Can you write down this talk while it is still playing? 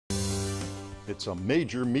It's a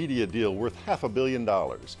major media deal worth $500 million.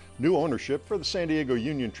 New ownership for the San Diego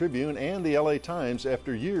Union-Tribune and the LA Times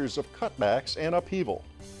after years of cutbacks and upheaval.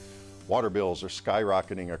 Water bills are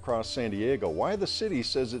skyrocketing across San Diego. Why the city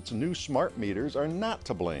says its new smart meters are not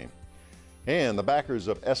to blame. And the backers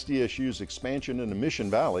of SDSU's expansion into Mission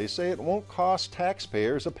Valley say it won't cost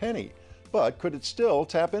taxpayers a penny. But could it still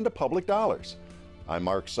tap into public dollars? I'm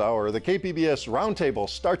Mark Sauer. The KPBS Roundtable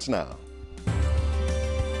starts now.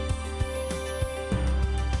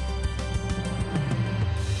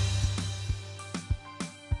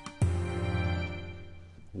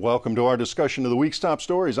 Welcome to our discussion of the week's top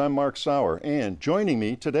stories. I'm Mark Sauer, and joining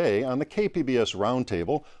me today on the KPBS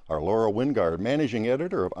Roundtable are Laura Wingard, Managing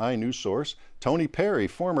Editor of iNewsSource, Tony Perry,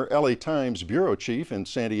 former LA Times Bureau Chief in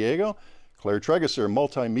San Diego, Claire Tregeser,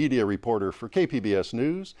 Multimedia Reporter for KPBS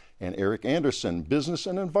News, and Eric Anderson, Business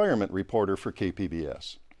and Environment Reporter for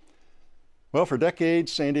KPBS. Well, for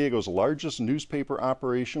decades, San Diego's largest newspaper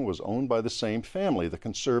operation was owned by the same family, the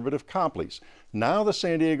conservative Compleys. Now the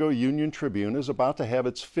San Diego Union-Tribune is about to have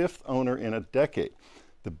its fifth owner in a decade.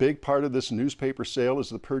 The big part of this newspaper sale is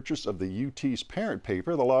the purchase of the UT's parent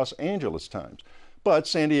paper, the Los Angeles Times. But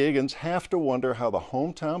San Diegans have to wonder how the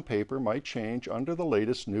hometown paper might change under the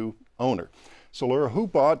latest new owner. So Laura, who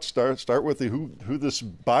bought, start with who this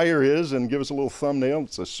buyer is and give us a little thumbnail.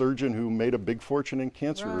 It's a surgeon who made a big fortune in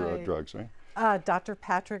cancer drugs, right? Dr.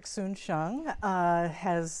 Patrick Soon-Shiong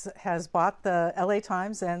has bought the LA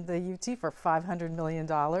Times and the UT for $500 million.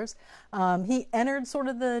 He entered sort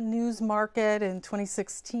of the news market in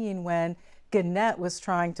 2016 when Gannett was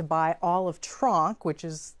trying to buy all of Tronc, which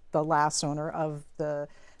is the last owner of the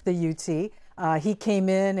UT. He came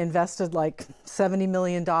in, invested like $70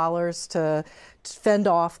 million to fend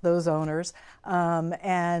off those owners.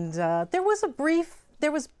 There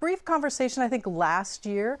was brief conversation, I think, last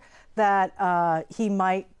year that he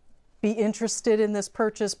might be interested in this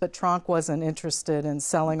purchase, but Tronc wasn't interested in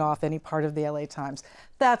selling off any part of the LA Times.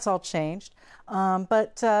 That's all changed.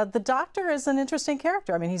 But the doctor is an interesting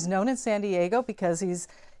character. I mean, he's known in San Diego because he's,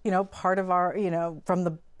 part of our, from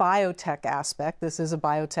the biotech aspect. This is a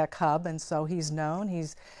biotech hub, and so he's known.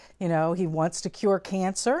 He's, he wants to cure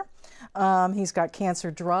cancer. He's got cancer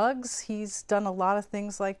drugs. He's done a lot of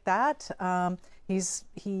things like that.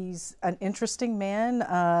 He's an interesting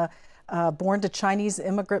man, born to Chinese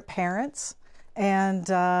immigrant parents, and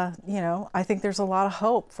I think there's a lot of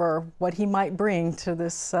hope for what he might bring to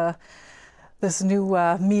this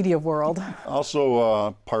new media world.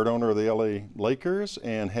 Also, part owner of the LA Lakers,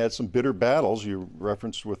 and had some bitter battles you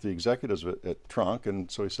referenced with the executives at Tronc,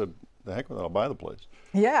 and so he said, "The heck with it, I'll buy the place."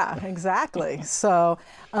 Yeah, exactly. So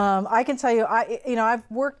I can tell you, I've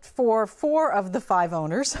worked for 4 of the 5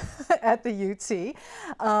 owners at the UT,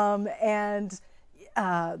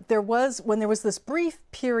 there was this brief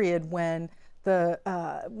period when the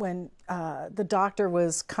doctor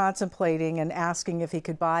was contemplating and asking if he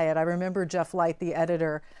could buy it. I remember Jeff Light, the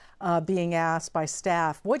editor, being asked by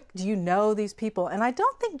staff, "What do you know these people?" And I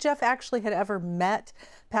don't think Jeff actually had ever met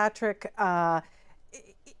Patrick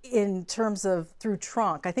in terms of through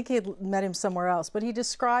Tronc. I think he had met him somewhere else, but he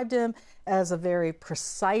described him as a very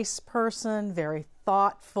precise person, very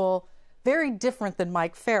thoughtful, very different than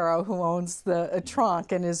Mike Farrow, who owns the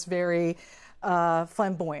Tronc and is very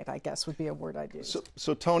flamboyant, I guess would be a word I'd use.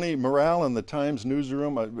 So Tony, morale in the Times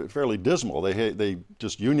newsroom, fairly dismal. They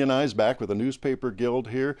just unionized back with a newspaper guild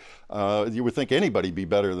here. You would think anybody'd be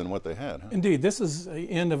better than what they had. Huh? Indeed, this is the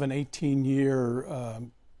end of an 18-year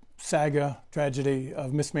saga, tragedy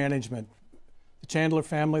of mismanagement. The Chandler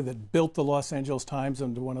family that built the Los Angeles Times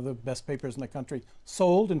into one of the best papers in the country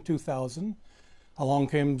sold in 2000. Along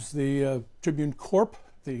came the Tribune Corp,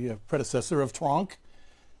 the predecessor of Tronc,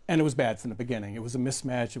 and it was bad from the beginning. It was a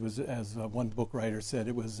mismatch. It was, as one book writer said,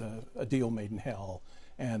 it was a deal made in hell.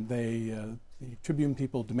 And the Tribune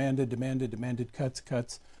people demanded cuts,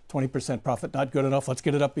 20% profit, not good enough, let's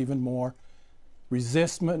get it up even more.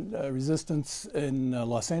 Resistance in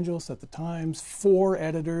Los Angeles at the Times. 4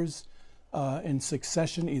 editors in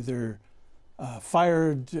succession either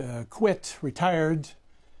fired, quit, retired,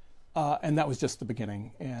 and that was just the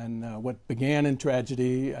beginning. And what began in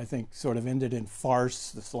tragedy, I think, sort of ended in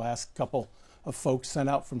farce. This last couple of folks sent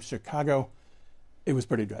out from Chicago, it was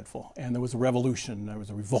pretty dreadful. And there was a revolution, there was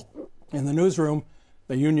a revolt in the newsroom.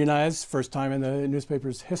 They unionized, first time in the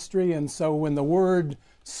newspaper's history, and so when the word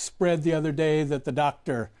spread the other day that the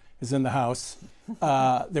doctor is in the house,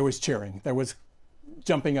 there was cheering. There was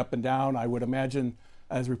jumping up and down. I would imagine,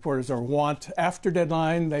 as reporters are wont, after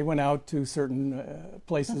deadline, they went out to certain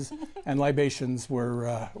places and libations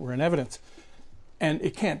were in evidence. And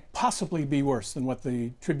it can't possibly be worse than what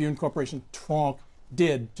the Tribune Corporation, Tronc,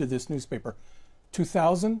 did to this newspaper.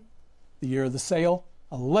 2000, the year of the sale,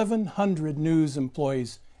 1,100 news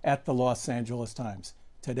employees at the Los Angeles Times.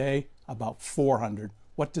 Today, about 400.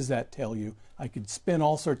 What does that tell you? I could spin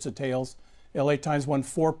all sorts of tales. LA Times won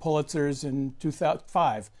 4 Pulitzers in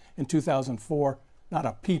 2005. In 2004, not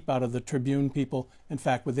a peep out of the Tribune people. In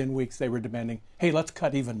fact, within weeks, they were demanding, hey, let's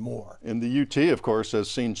cut even more. And the UT, of course, has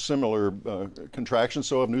seen similar contractions,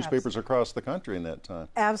 so have newspapers across the country in that time.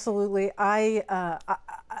 Absolutely. I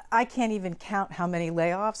can't even count how many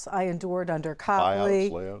layoffs I endured under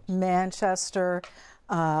Copley, Manchester,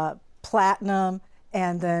 Platinum,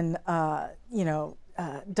 and then,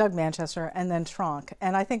 Doug Manchester, and then Tronc.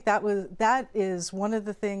 And I think that is one of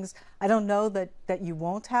the things. I don't know that you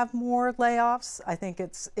won't have more layoffs. I think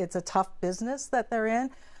it's a tough business that they're in,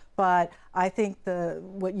 but I think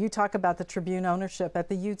what you talk about, the Tribune ownership at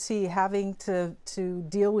the UT having to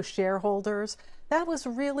deal with shareholders, that was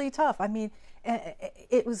really tough. I mean,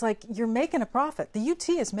 it was like you're making a profit. The UT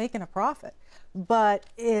is making a profit, but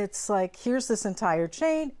it's like, here's this entire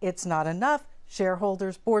chain. It's not enough.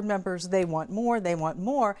 Shareholders, board members, they want more,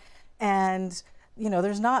 and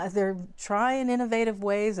they're trying innovative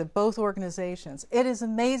ways at both organizations. It is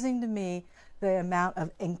amazing to me the amount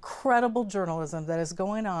of incredible journalism that is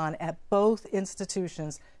going on at both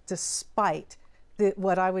institutions, despite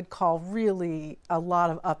what I would call really a lot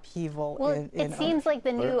of upheaval. Well, it seems like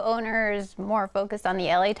the new owner is more focused on the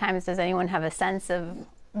LA Times. Does anyone have a sense of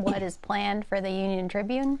what is planned for the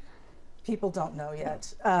Union-Tribune? People don't know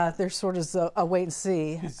yet. There's sort of a wait and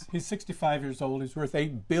see. He's 65 years old. He's worth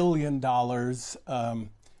 $8 billion,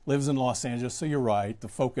 lives in Los Angeles. So you're right, the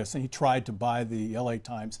focus. And he tried to buy the LA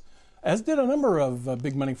Times, as did a number of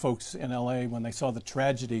big money folks in LA when they saw the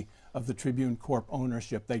tragedy of the Tribune Corp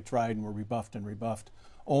ownership. They tried and were rebuffed and rebuffed.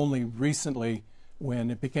 Only recently,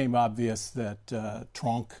 when it became obvious that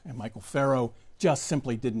Tronc and Michael Farrow just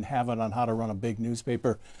simply didn't have it on how to run a big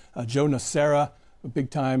newspaper. Joe Nocera, a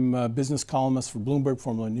big-time business columnist for Bloomberg,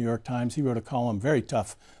 formerly New York Times. He wrote a column, very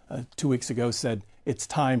tough, 2 weeks ago, said it's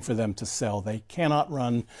time for them to sell. They cannot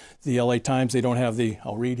run the LA Times. They don't have the,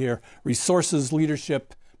 I'll read here, resources,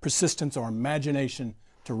 leadership, persistence, or imagination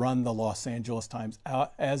to run the Los Angeles Times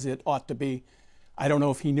as it ought to be. I don't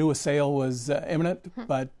know if he knew a sale was imminent,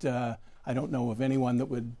 but I don't know of anyone that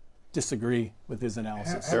would disagree with his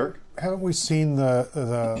analysis. Haven't we seen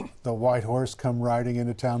the white horse come riding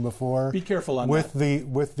into town before? Be careful on with that.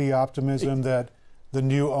 With the optimism that the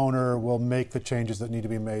new owner will make the changes that need to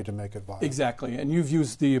be made to make it viable. Exactly, and you've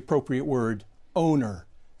used the appropriate word, owner.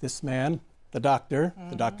 This man, the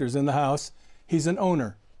doctor's in the house, he's an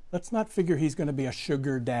owner. Let's not figure he's going to be a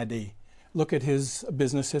sugar daddy. Look at his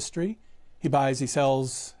business history. He buys, he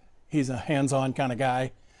sells, he's a hands-on kind of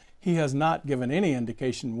guy. He has not given any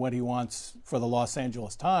indication what he wants for the Los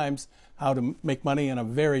Angeles Times, how to make money in a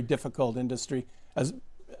very difficult industry.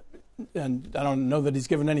 And I don't know that he's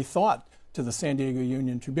given any thought to the San Diego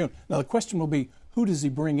Union-Tribune. Now the question will be, who does he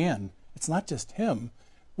bring in? It's not just him.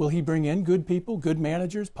 Will he bring in good people, good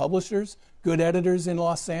managers, publishers, good editors in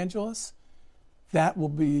Los Angeles? That's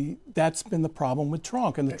been the problem with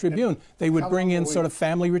Tronc and the Tribune. They would bring in sort of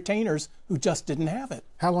family retainers who just didn't have it.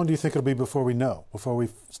 How long do you think it'll be before we know, before we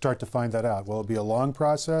start to find that out? Will it be a long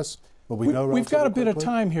process? Will we know? We've got a bit of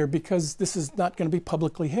time here because this is not going to be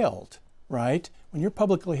publicly held, right? When you're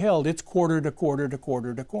publicly held, it's quarter to quarter to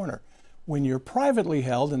quarter to quarter. When you're privately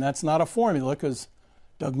held, and that's not a formula because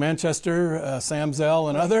Doug Manchester, Sam Zell,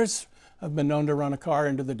 and others have been known to run a car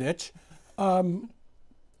into the ditch,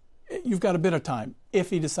 you've got a bit of time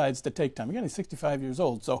if he decides to take time. Again, he's 65 years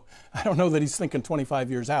old, so I don't know that he's thinking 25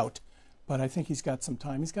 years out, but I think he's got some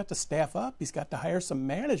time. He's got to staff up. He's got to hire some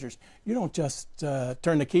managers. You don't just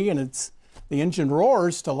turn the key and the engine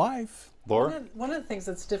roars to life. Laura? One of the things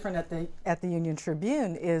that's different at the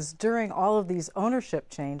Union-Tribune is during all of these ownership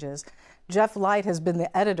changes, Jeff Light has been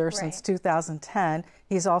the editor since 2010.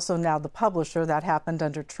 He's also now the publisher. That happened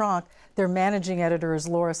under Tronc. Their managing editor is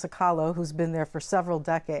Laura Sacalo, who's been there for several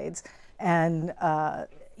decades. And,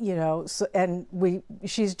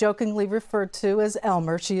 she's jokingly referred to as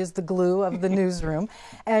Elmer. She is the glue of the newsroom.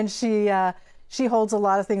 And she holds a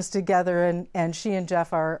lot of things together, and she and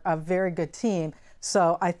Jeff are a very good team.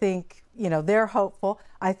 So I think, they're hopeful.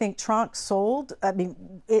 I think Tronc sold. I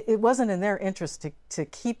mean, it wasn't in their interest to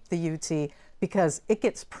keep the UT because it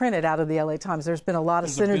gets printed out of the LA Times. There's been a lot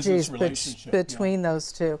of synergies between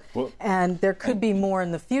those two. Well, and there could be more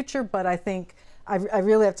in the future, but I think I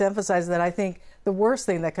really have to emphasize that I think the worst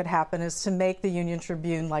thing that could happen is to make the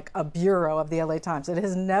Union-Tribune like a bureau of the LA Times. It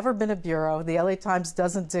has never been a bureau. The LA Times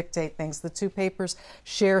doesn't dictate things. The two papers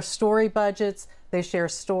share story budgets. They share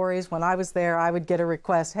stories. When I was there, I would get a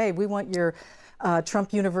request, hey, we want your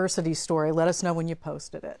Trump University story. Let us know when you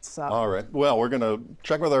posted it. So. All right. Well, we're going to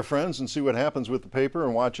check with our friends and see what happens with the paper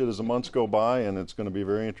and watch it as the months go by, and it's going to be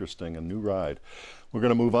very interesting, a new ride. We're going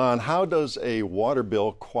to move on. How does a water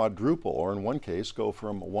bill quadruple, or in one case, go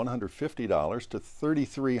from $150 to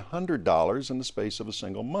 $3,300 in the space of a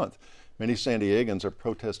single month? Many San Diegans are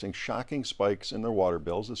protesting shocking spikes in their water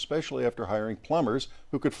bills, especially after hiring plumbers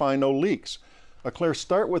who could find no leaks. Claire,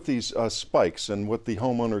 start with these spikes and what the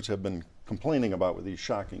homeowners have been complaining about with these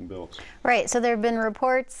shocking bills. Right. So there have been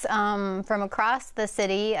reports from across the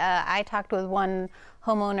city. I talked with one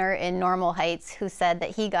homeowner in Normal Heights who said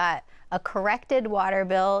that he got a corrected water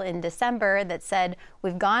bill in December that said,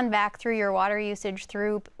 we've gone back through your water usage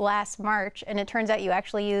through last March, and it turns out you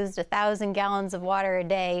actually used 1,000 gallons of water a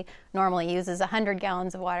day. Normally uses 100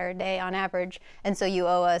 gallons of water a day on average, and so you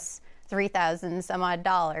owe us $3,000 some odd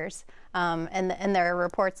dollars. And there are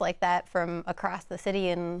reports like that from across the city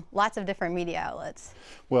in lots of different media outlets.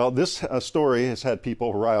 Well, this story has had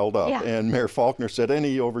people riled up, Yeah. and Mayor Faulkner said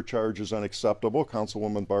any overcharge is unacceptable.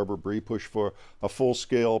 Councilwoman Barbara Bree pushed for a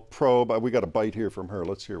full-scale probe. We got a bite here from her.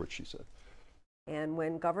 Let's hear what she said. And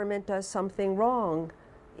when government does something wrong,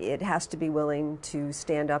 it has to be willing to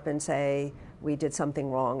stand up and say, we did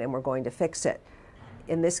something wrong and we're going to fix it.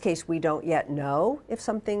 In this case, we don't yet know if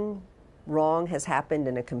something wrong has happened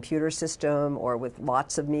in a computer system or with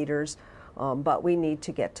lots of meters, but we need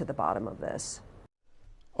to get to the bottom of this.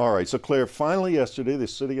 All right, so Claire, finally yesterday the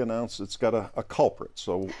city announced it's got a culprit.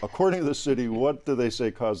 So according to the city, what do they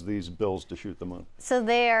say caused these bills to shoot the moon? So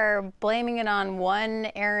they are blaming it on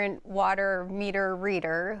one errant water meter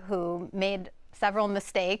reader who made several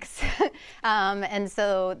mistakes. And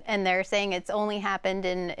they're saying it's only happened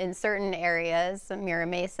in certain areas, Mira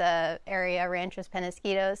Mesa area, Ranchos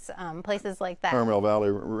Penasquitos, places like that. Carmel Valley,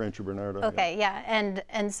 Rancho Bernardo. Okay, yeah.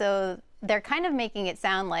 And so they're kind of making it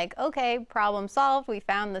sound like, okay, problem solved, we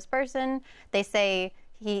found this person. They say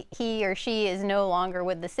he or she is no longer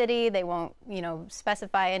with the city. They won't,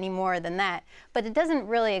 specify any more than that. But it doesn't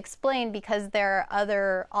really explain, because there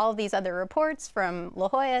are all these other reports from La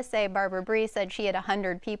Jolla say Barbara Bree said she had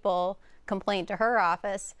 100 people complain to her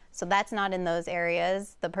office. So that's not in those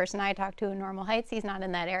areas. The person I talked to in Normal Heights, he's not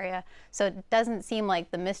in that area. So it doesn't seem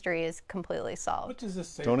like the mystery is completely solved. What does this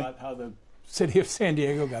say Tony? about how the city of San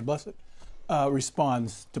Diego, God bless it,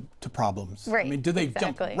 responds to problems? Right, I mean, do they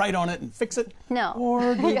exactly. jump right on it and fix it? No.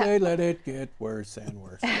 Or do Yeah. they let it get worse and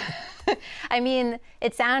worse? I mean,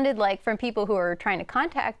 it sounded like from people who were trying to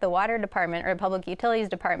contact the water department or public utilities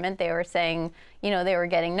department, they were saying, they were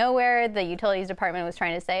getting nowhere. The utilities department was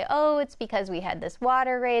trying to say, oh, it's because we had this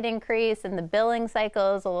water rate increase and the billing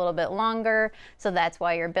cycle is a little bit longer, so that's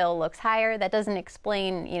why your bill looks higher. That doesn't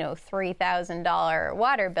explain, $3,000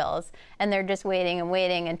 water bills. And they're just waiting and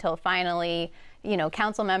waiting until finally,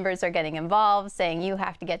 council members are getting involved, saying you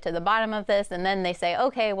have to get to the bottom of this, and then they say,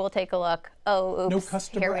 okay, we'll take a look. Oh, oops, No here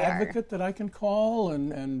customer we advocate that I can call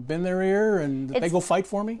and bend their ear and they go fight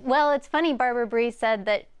for me? Well, it's funny. Barbara Bree said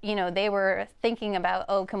that, they were thinking about,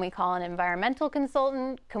 oh, can we call an environmental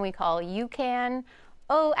consultant? Can we call UCAN?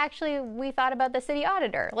 Oh, actually, we thought about the city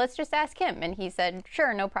auditor. Let's just ask him. And he said,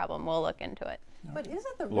 sure, no problem. We'll look into it. But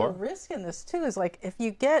isn't the Laura? real risk in this too is like if you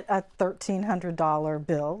get a $1,300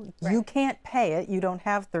 bill, you Right. can't pay it, you don't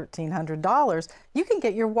have $1,300, you can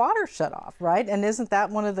get your water shut off, right? And isn't that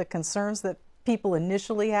one of the concerns that people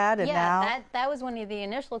initially had and now? Yeah, that was one of the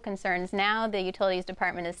initial concerns. Now the utilities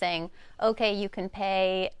department is saying, okay, you can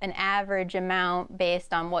pay an average amount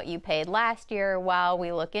based on what you paid last year while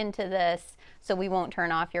we look into this. So we won't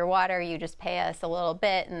turn off your water. You just pay us a little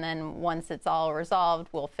bit, and then once it's all resolved,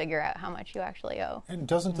 we'll figure out how much you actually owe. And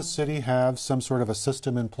doesn't the city have some sort of a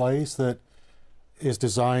system in place that is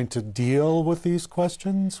designed to deal with these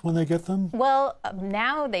questions when they get them? Well,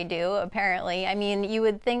 now they do, apparently. I mean, you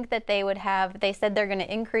would think that they would have, they said they're going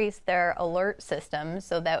to increase their alert system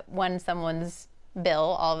so that when someone's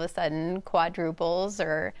bill all of a sudden quadruples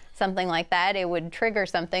or something like that, it would trigger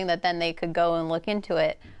something that then they could go and look into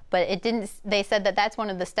it. But it didn't, they said that that's one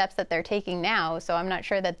of the steps that they're taking now, so I'm not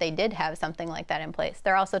sure that they did have something like that in place.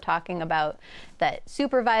 They're also talking about that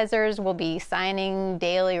supervisors will be signing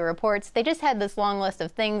daily reports. They just had this long list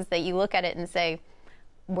of things that you look at it and say,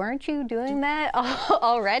 weren't you doing that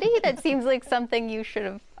already? That seems like something you should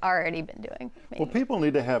have already been doing. Maybe. Well, people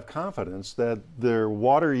need to have confidence that their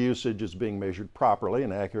water usage is being measured properly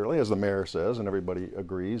and accurately, as the mayor says, and everybody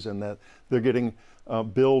agrees, and that they're getting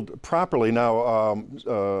billed properly. Now,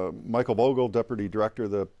 Michael Vogel, Deputy Director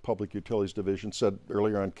of the Public Utilities Division, said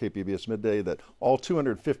earlier on KPBS Midday that all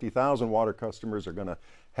 250,000 water customers are going to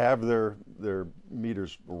have their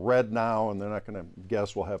meters read now, and they're not going to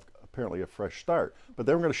guess. We'll have apparently a fresh start. But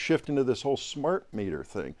then we're going to shift into this whole smart meter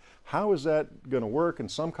thing. How is that going to work? And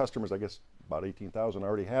some customers, I guess about 18,000,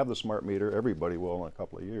 already have the smart meter. Everybody will in a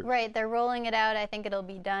couple of years. Right, they're rolling it out. I think it'll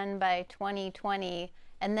be done by 2020.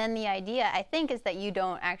 And then the idea, I think, is that you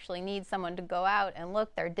don't actually need someone to go out and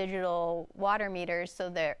look. They're digital water meters, so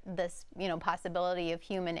this possibility of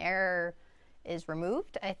human error is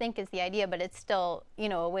removed, I think, is the idea. But it's still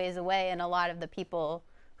a ways away, and a lot of the people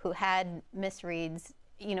who had misreads,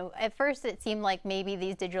 at first it seemed like maybe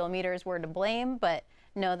these digital meters were to blame, but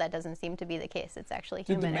no, that doesn't seem to be the case. It's actually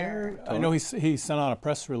human error. I know he sent out a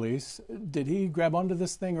press release. Did he grab onto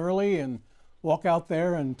this thing early and walk out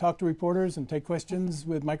there and talk to reporters and take questions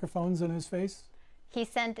with microphones in his face? He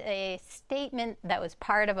sent a statement that was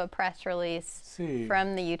part of a press release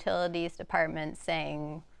from the Utilities Department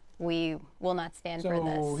saying, we will not stand for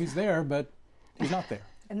this. So he's there, but he's not there.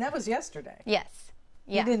 And that was yesterday. Yes.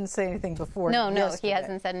 Yeah. He didn't say anything before. No, yesterday. he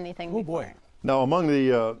hasn't said anything before. Oh, boy. Now, among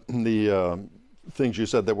the things you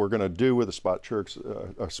said that we're going to do with the spot checks,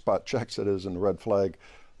 it is, and the red flag,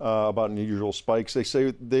 about unusual spikes. They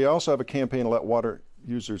say they also have a campaign to let water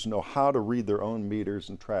users know how to read their own meters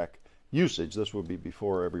and track usage. This would be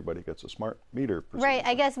before everybody gets a smart meter. Right.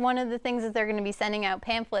 I guess one of the things is they're going to be sending out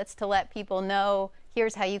pamphlets to let people know,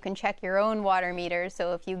 here's how you can check your own water meters.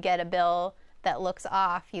 So if you get a bill that looks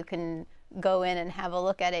off, you can go in and have a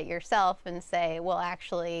look at it yourself and say, well,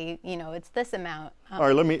 actually, it's this amount. All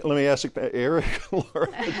right, let me ask Eric, Laura,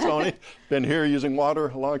 Tony, been here using water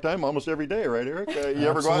a long time, almost every day, right, Eric? You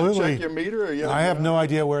ever go out and check your meter? Or I have no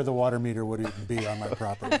idea where the water meter would even be on my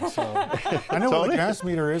property. So I know where the gas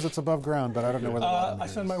meter is. It's above ground, but I don't know where the water meter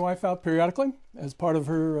is. I send my wife out periodically as part of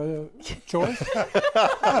her chores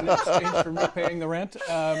in exchange for me paying the rent.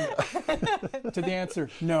 To the answer,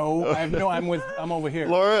 no. I'm over here.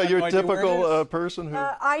 Laura, you're a typical person who...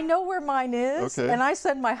 I know where mine is, okay. And I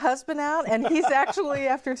send my husband out, and he's actually,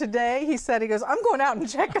 after today, he goes, I'm going out and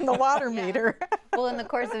checking the water meter. Well, in the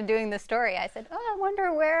course of doing the story, I said, I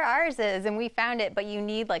wonder where ours is, and we found it, but you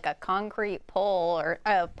need like a concrete pole or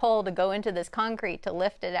a pole to go into this concrete to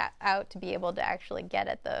lift it out to be able to actually get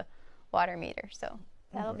at the water meter. So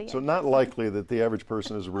that'll be So not likely that the average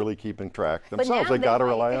person is really keeping track themselves. They got to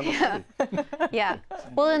rely on the city. Yeah.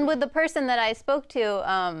 Well, and with the person that I spoke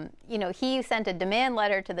to, he sent a demand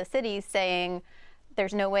letter to the city saying,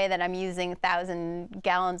 there's no way that I'm using 1,000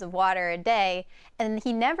 gallons of water a day. And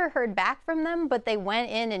he never heard back from them, but they went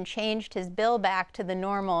in and changed his bill back to the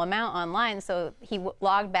normal amount online. So he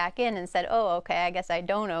logged back in and said, oh, okay, I guess I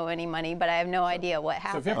don't owe any money, but I have no idea what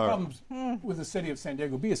happened. So if you have problems with the city of San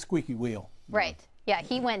Diego, be a squeaky wheel. Right. Yeah,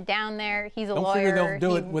 he went down there. He's a Don't lawyer. figure they'll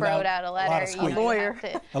do it he without wrote out a letter. a lot of squeak.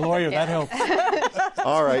 A lawyer, that helps.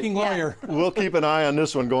 All right. Squeaking lawyer. We'll keep an eye on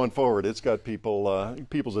this one going forward. It's got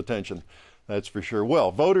people's attention. That's for sure.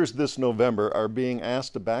 Well, voters this November are being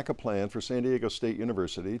asked to back a plan for San Diego State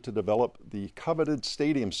University to develop the coveted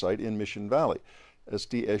stadium site in Mission Valley.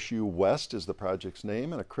 SDSU West is the project's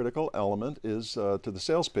name, and a critical element is to the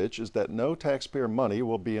sales pitch is that no taxpayer money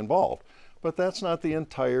will be involved. But that's not the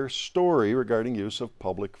entire story regarding use of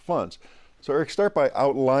public funds. So, Eric, start by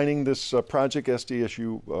outlining this project,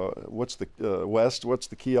 SDSU what's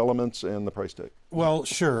the key elements and the price tag? Well,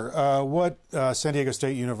 sure. What San Diego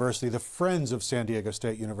State University, the Friends of San Diego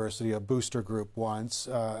State University, a booster group, wants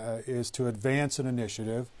is to advance an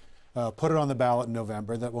initiative, put it on the ballot in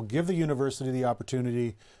November, that will give the university the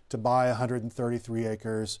opportunity to buy 133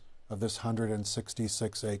 acres of this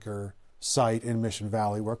 166-acre site in Mission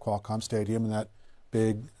Valley where Qualcomm Stadium and that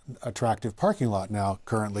big attractive parking lot now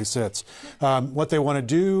currently sits. What they want to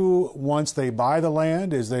do once they buy the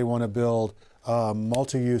land is they want to build a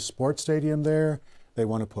multi-use sports stadium there. They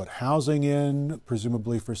want to put housing in,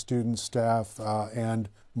 presumably for students, staff, and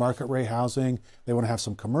market rate housing. They want to have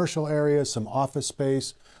some commercial areas, some office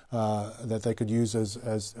space that they could use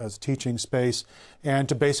as teaching space, and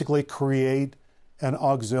to basically create an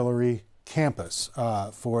auxiliary campus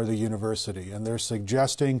for the university. And they're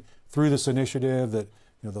suggesting through this initiative that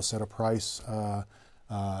they'll set a price.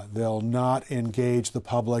 They'll not engage the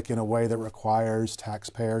public in a way that requires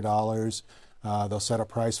taxpayer dollars. They'll set a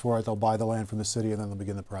price for it. They'll buy the land from the city, and then they'll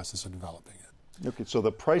begin the process of developing it. Okay, so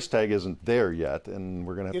the price tag isn't there yet, and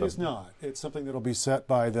we're going to have to... It is not. It's something that will be set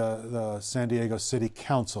by the San Diego City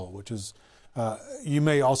Council, which is, you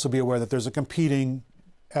may also be aware that there's a competing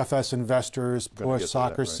FS Investors, Bush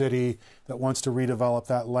Soccer City, that wants to redevelop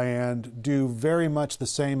that land, do very much the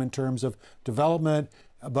same in terms of development,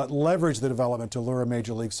 but leverage the development to lure a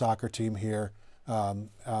Major League Soccer team here.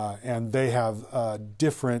 And they have a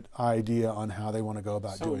different idea on how they want to go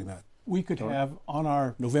about doing that. We could have on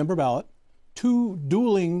our November ballot 2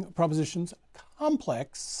 dueling propositions,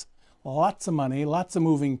 complex lots of money, lots of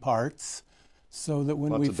moving parts, so that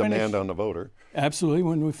when Lots we of finish, demand on the voter. absolutely,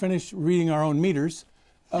 when we finish reading our own meters,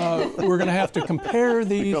 we're going to have to compare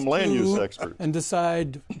these Become land use two experts. and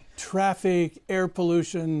decide traffic, air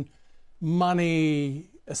pollution, money,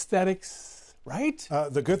 aesthetics, right?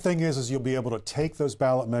 The good thing is you'll be able to take those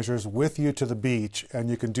ballot measures with you to the beach, and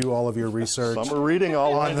you can do all of your research Some are reading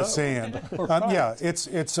all on lined the up. sand. Yeah, it's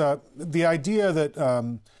the idea that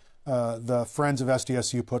the Friends of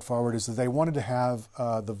SDSU put forward is that they wanted to have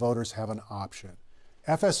the voters have an option.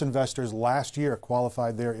 FS Investors last year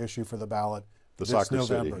qualified their issue for the ballot The this Soccer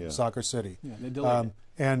City, November, yeah. Soccer City. Yeah, they delayed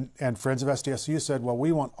it. And Friends of SDSU said, well,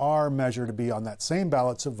 we want our measure to be on that same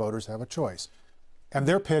ballot so voters have a choice. And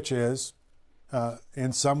their pitch is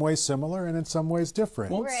in some ways similar and in some ways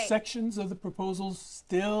different. Won't Right. sections of the proposals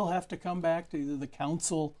still have to come back to either the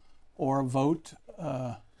council or a vote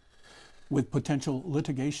with potential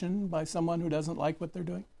litigation by someone who doesn't like what they're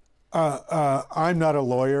doing? I'm not a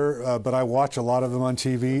lawyer, but I watch a lot of them on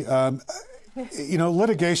TV.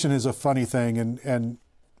 Litigation is a funny thing, and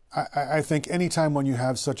I think anytime when you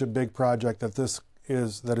have such a big project that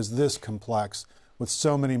is this complex with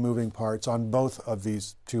so many moving parts on both of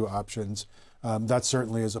these two options, that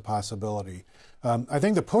certainly is a possibility. I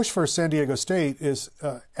think the push for San Diego State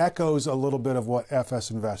echoes a little bit of what FS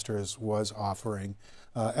Investors was offering.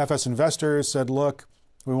 FS Investors said, look,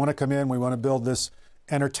 we want to come in, we want to build this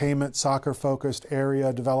entertainment, soccer-focused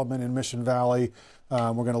area development in Mission Valley.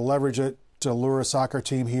 We're going to leverage it to lure a soccer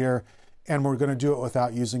team here, and we're going to do it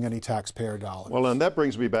without using any taxpayer dollars. Well, and that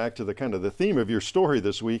brings me back to the theme of your story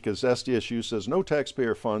this week is SDSU says no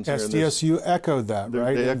taxpayer funds. SDSU echoed that,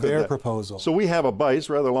 right, They in echoed their that. proposal. So we have a bite, it's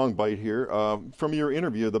a rather long bite here, from your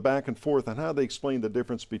interview, the back and forth, and how they explain the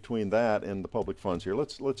difference between that and the public funds here.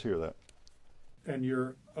 Let's hear that. And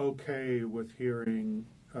you're okay with hearing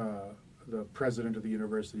the president of the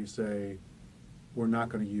university say, we're not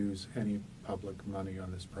going to use any public money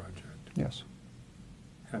on this project? Yes.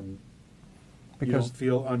 And you Because don't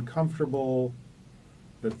feel uncomfortable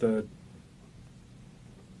that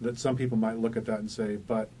some people might look at that and say,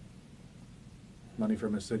 but money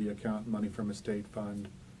from a city account, money from a state fund,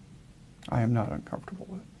 I am not uncomfortable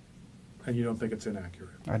with it. and you don't think it's inaccurate?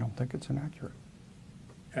 I don't think it's inaccurate.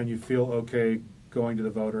 And you feel okay going to the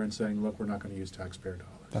voter and saying, look, we're not going to use taxpayer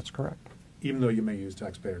dollars? That's correct. Even though you may use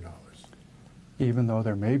taxpayer dollars? Even though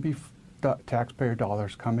there may be taxpayer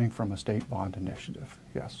dollars coming from a state bond initiative,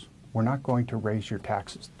 yes. We're not going to raise your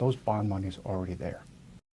taxes. Those bond money's already there.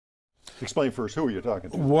 Explain first, who are you talking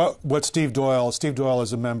to? What Steve Doyle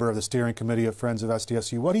is a member of the steering committee of Friends of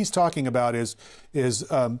SDSU. What he's talking about is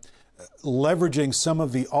leveraging some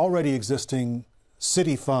of the already existing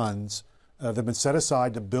city funds that have been set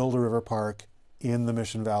aside to build a river park in the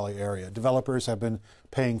Mission Valley area. Developers have been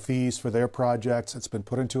paying fees for their projects. It's been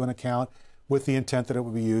put into an account with the intent that it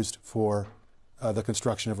would be used for the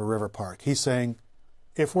construction of a river park. He's saying,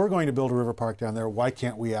 if we're going to build a river park down there, why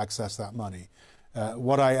can't we access that money?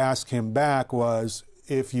 What I asked him back was,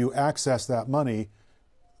 if you access that money,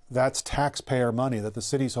 that's taxpayer money that the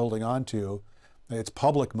city's holding on to. It's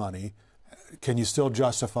public money. Can you still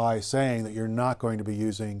justify saying that you're not going to be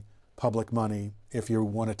using public money if you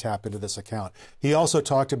want to tap into this account? He also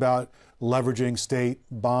talked about leveraging state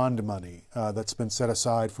bond money that's been set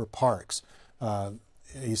aside for parks.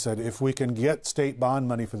 He said, if we can get state bond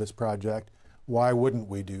money for this project, why wouldn't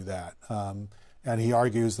we do that? And he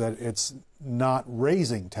argues that it's not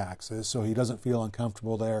raising taxes, so he doesn't feel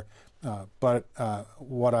uncomfortable there. But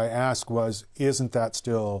what I asked was, isn't that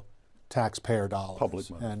still taxpayer dollars? Public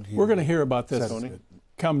money. And We're going to hear about this said it.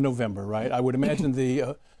 come November, right? I would imagine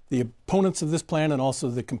the opponents of this plan and also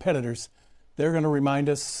the competitors, they're going to remind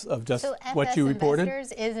us of just So what you reported.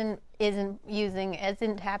 Investors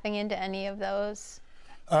isn't tapping into any of those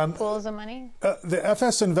pools of money? The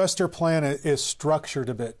FS Investor Plan is structured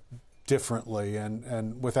a bit differently,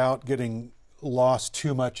 and without getting lost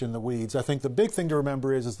too much in the weeds, I think the big thing to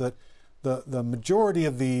remember is that the majority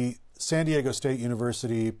of the San Diego State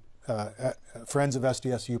University Friends of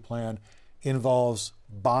SDSU plan involves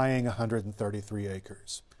buying 133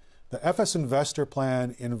 acres. The FS Investor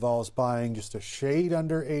Plan involves buying just a shade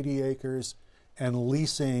under 80 acres and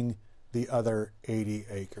leasing the other 80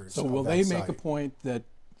 acres. So will they make a point that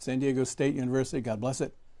San Diego State University, God bless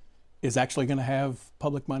it, is actually going to have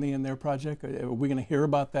public money in their project? Are we going to hear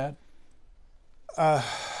about that?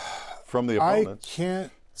 From the I opponents.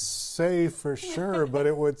 can't say for sure, but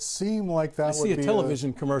it would seem like that I would see be a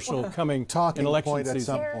television commercial coming talking in election point at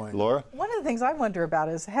season. some point. Laura? One of the things I wonder about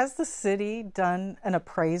is, has the city done an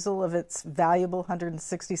appraisal of its valuable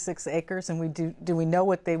 166 acres, and do we know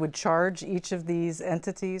what they would charge each of these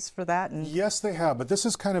entities for that? And Yes, they have, but this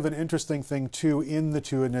is kind of an interesting thing too in the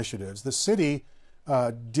two initiatives. The city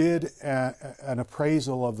did an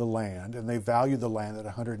appraisal of the land, and they valued the land at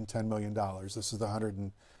 $110 million. This is the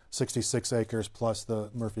 166 acres plus the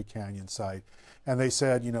Murphy Canyon site. And they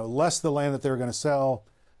said, you know, less the land that they were going to sell,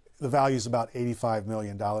 the value is about $85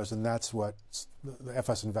 million, and that's what the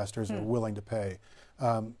FS investors are willing to pay.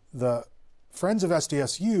 The Friends of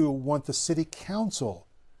SDSU want the city council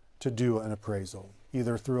to do an appraisal,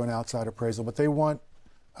 either through an outside appraisal, but they want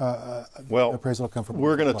Well, appraisal to come from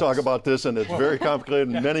we're going to talk about this, and it's very complicated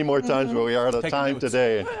many more times, but we are out of Take time notes.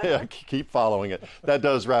 today. Yeah, keep following it. That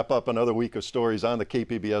does wrap up another week of stories on the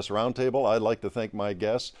KPBS Roundtable. I'd like to thank my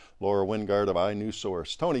guests, Laura Wingard of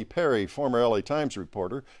iNewsSource, Tony Perry, former LA Times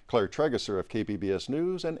reporter, Claire Tregeser of KPBS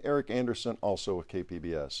News, and Eric Anderson, also of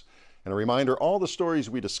KPBS. And a reminder, all the stories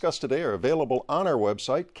we discussed today are available on our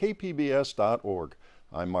website, kpbs.org.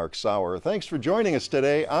 I'm Mark Sauer. Thanks for joining us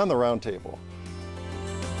today on the Roundtable.